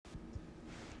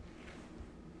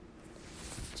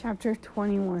Chapter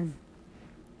 21.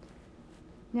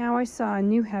 Now I saw a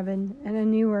new heaven and a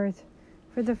new earth,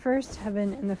 for the first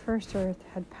heaven and the first earth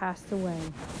had passed away,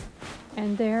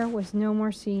 and there was no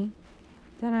more sea.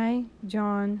 Then I,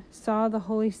 John, saw the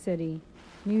holy city,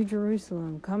 New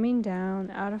Jerusalem, coming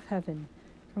down out of heaven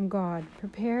from God,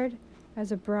 prepared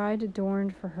as a bride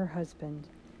adorned for her husband.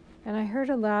 And I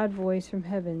heard a loud voice from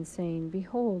heaven saying,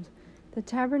 Behold, the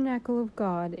tabernacle of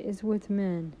God is with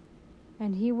men,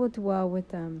 and he will dwell with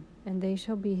them, and they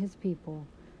shall be his people.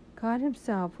 God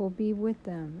himself will be with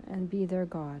them and be their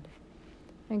God.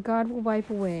 And God will wipe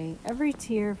away every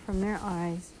tear from their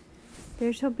eyes.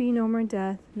 There shall be no more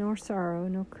death, nor sorrow,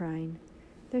 nor crying.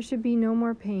 There shall be no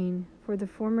more pain, for the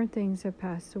former things have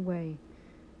passed away.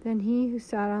 Then he who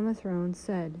sat on the throne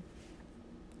said,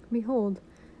 Behold,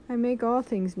 I make all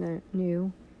things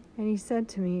new. And he said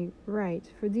to me, Write,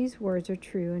 for these words are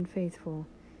true and faithful.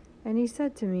 And he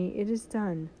said to me, It is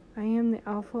done. I am the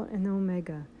Alpha and the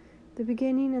Omega, the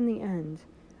beginning and the end.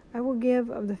 I will give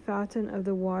of the fountain of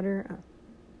the water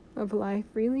of life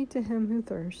freely to him who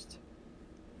thirsts.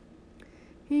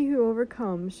 He who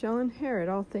overcomes shall inherit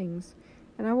all things,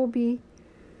 and I will be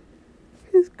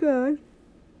his God,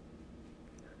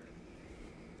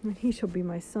 and he shall be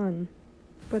my son.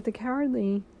 But the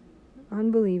cowardly,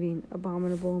 unbelieving,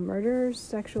 abominable, murderers,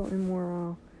 sexual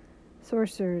immoral,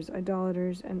 sorcerers,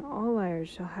 idolaters, and all liars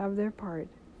shall have their part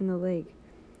in the lake,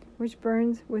 which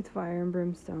burns with fire and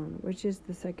brimstone, which is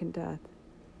the second death.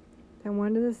 Then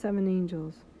one of the 7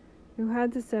 angels, who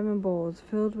had the 7 bowls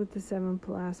filled with the 7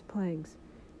 last plagues,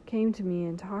 came to me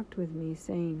and talked with me,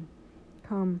 saying,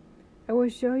 Come, I will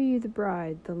show you the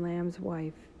bride, the Lamb's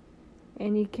wife.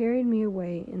 And he carried me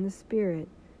away in the Spirit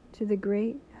to the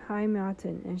great high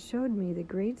mountain, and showed me the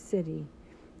great city,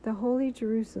 the holy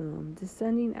Jerusalem,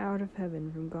 descending out of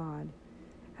heaven from God,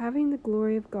 having the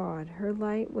glory of God. Her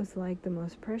light was like the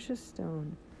most precious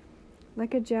stone,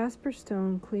 like a jasper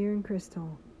stone, clear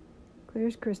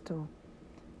as crystal.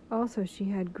 Also she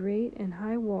had great and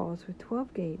high walls with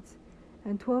 12 gates,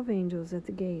 and 12 angels at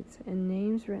the gates, and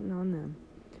names written on them,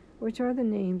 which are the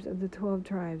names of the 12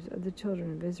 tribes of the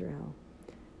children of Israel.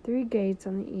 3 gates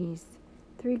on the east,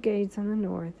 3 gates on the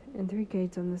north, and 3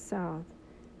 gates on the south,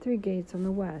 3 gates on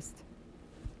the west.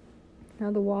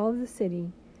 Now the wall of the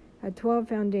city had 12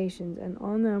 foundations, and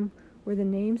on them were the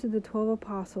names of the 12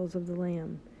 apostles of the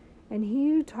Lamb. And he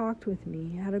who talked with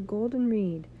me had a golden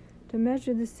reed to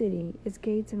measure the city, its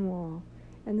gates and wall.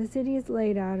 And the city is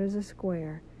laid out as a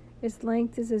square. Its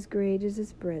length is as great as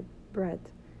its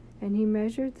breadth. And he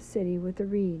measured the city with a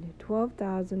reed,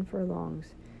 12,000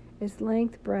 furlongs. Its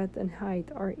length, breadth, and height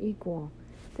are equal.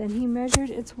 Then he measured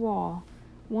its wall,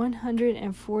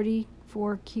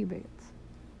 144 cubits,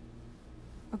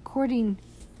 according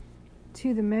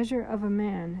to the measure of a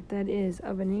man, that is,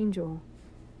 of an angel.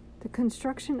 The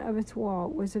construction of its wall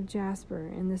was of jasper,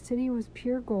 and the city was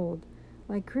pure gold,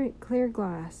 like clear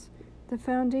glass. The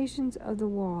foundations of the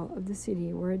wall of the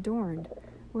city were adorned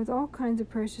with all kinds of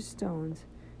precious stones.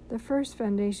 The first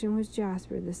foundation was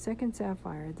jasper, the second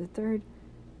sapphire, the third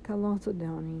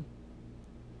chalcedony,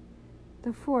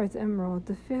 the fourth emerald,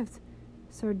 the fifth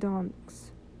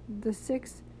sardonyx, the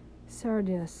 6th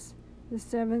sardius, the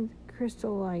 7th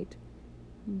chrysolite,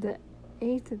 the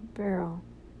 8th beryl,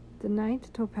 the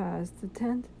 9th topaz, the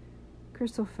 10th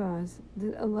chrysoprase,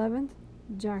 the 11th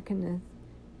jacinth,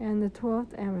 and the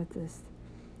 12th amethyst.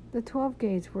 The 12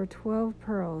 gates were 12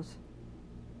 pearls.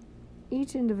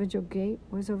 Each individual gate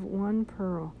was of 1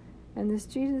 pearl, and the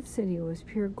street of the city was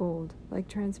pure gold, like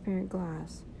transparent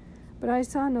glass. But I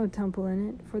saw no temple in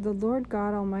it, for the Lord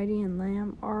God Almighty and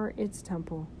Lamb are its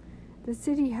temple. The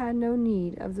city had no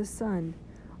need of the sun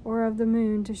or of the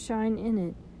moon to shine in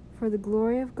it, for the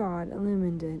glory of God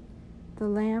illumined it. The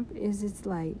lamp is its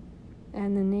light,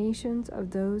 and the nations of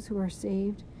those who are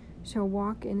saved shall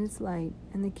walk in its light,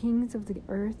 and the kings of the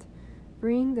earth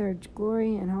bring their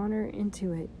glory and honor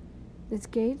into it. Its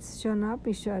gates shall not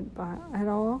be shut at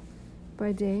all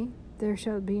by day, there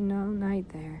shall be no night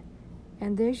there.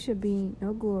 And there shall be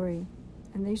no glory,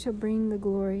 and they shall bring the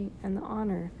glory and the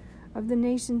honor of the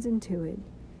nations into it.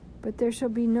 But there shall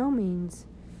be no means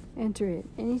enter it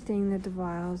anything that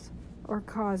defiles or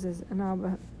causes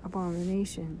an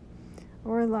abomination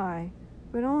or a lie,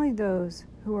 but only those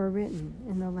who are written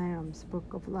in the Lamb's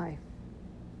book of life.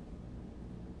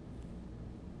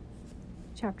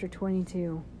 Chapter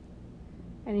 22.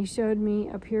 And he showed me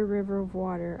a pure river of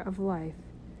water of life,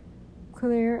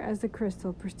 clear as the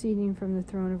crystal, proceeding from the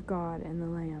throne of God and the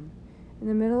Lamb. In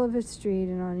the middle of its street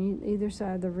and on either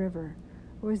side of the river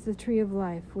was the tree of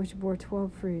life, which bore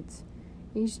 12 fruits.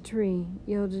 Each tree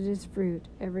yielded its fruit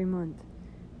every month.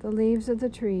 The leaves of the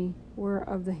tree were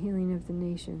of the healing of the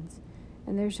nations.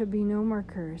 And there shall be no more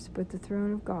curse, but the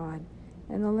throne of God,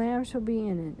 and the Lamb shall be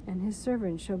in it, and his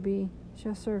servants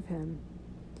shall serve him.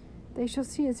 They shall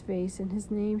see his face, and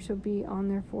his name shall be on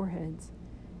their foreheads.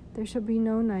 There shall be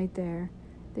no night there.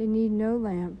 They need no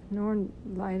lamp, nor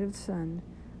light of sun,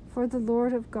 for the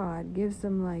Lord of God gives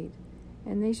them light,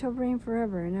 and they shall reign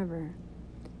forever and ever.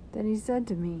 Then he said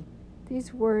to me,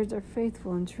 These words are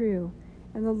faithful and true,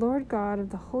 and the Lord God of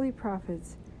the holy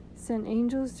prophets sent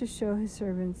angels to show his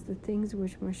servants the things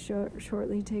which must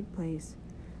shortly take place.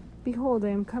 Behold, I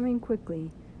am coming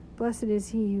quickly. Blessed is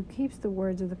he who keeps the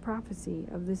words of the prophecy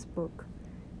of this book.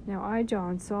 Now I,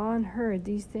 John, saw and heard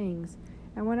these things,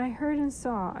 and when I heard and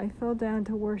saw, I fell down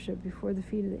to worship before the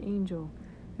feet of the angel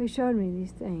who showed me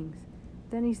these things.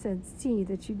 Then he said, See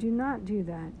that you do not do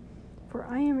that, for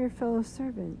I am your fellow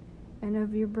servant, and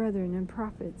of your brethren and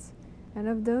prophets, and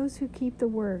of those who keep the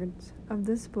words of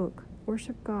this book.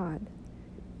 Worship God.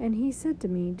 And he said to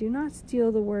me, Do not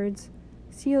seal the words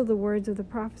of the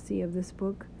prophecy of this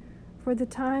book, for the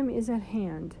time is at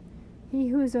hand. He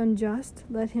who is unjust,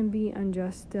 let him be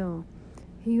unjust still.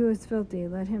 He who is filthy,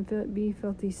 let him be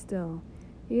filthy still.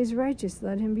 He is righteous,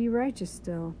 let him be righteous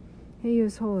still. He who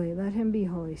is holy, let him be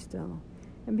holy still.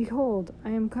 And behold, I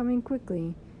am coming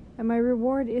quickly, and my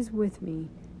reward is with me,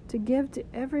 to give to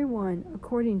every one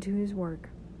according to his work.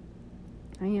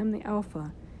 I am the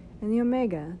Alpha and the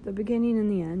Omega, the beginning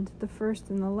and the end, the first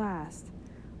and the last.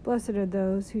 Blessed are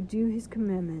those who do his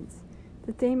commandments,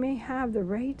 that they may have the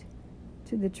right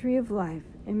to the tree of life,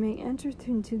 and may enter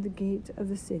into the gate of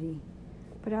the city.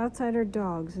 But outside are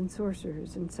dogs and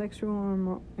sorcerers and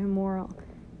sexual immoral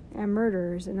and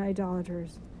murderers and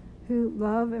idolaters, who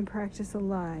love and practice a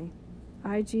lie.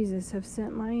 I, Jesus, have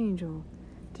sent my angel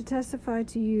to testify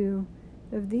to you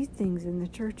of these things in the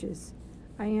churches.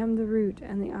 I am the root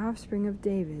and the offspring of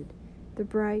David, the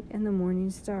bright and the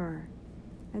morning star.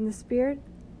 And the Spirit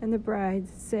and the bride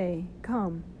say,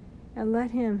 Come. And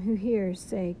let him who hears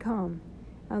say, Come.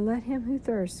 And let him who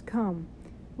thirsts come.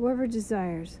 Whoever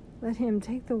desires, let him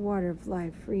take the water of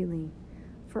life freely.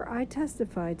 For I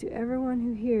testify to everyone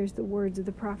who hears the words of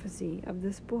the prophecy of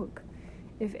this book.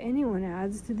 If anyone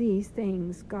adds to these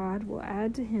things, God will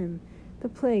add to him the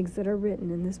plagues that are written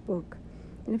in this book.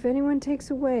 And if anyone takes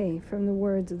away from the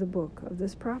words of the book of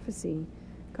this prophecy,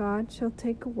 God shall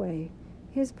take away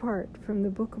his part from the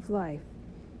book of life,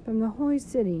 from the holy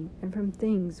city, and from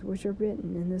things which are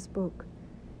written in this book.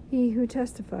 He who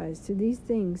testifies to these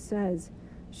things says,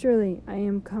 Surely I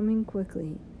am coming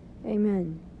quickly.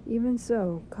 Amen. Even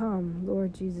so, come,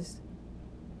 Lord Jesus.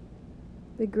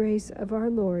 The grace of our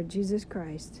Lord Jesus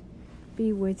Christ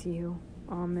be with you.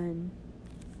 Amen.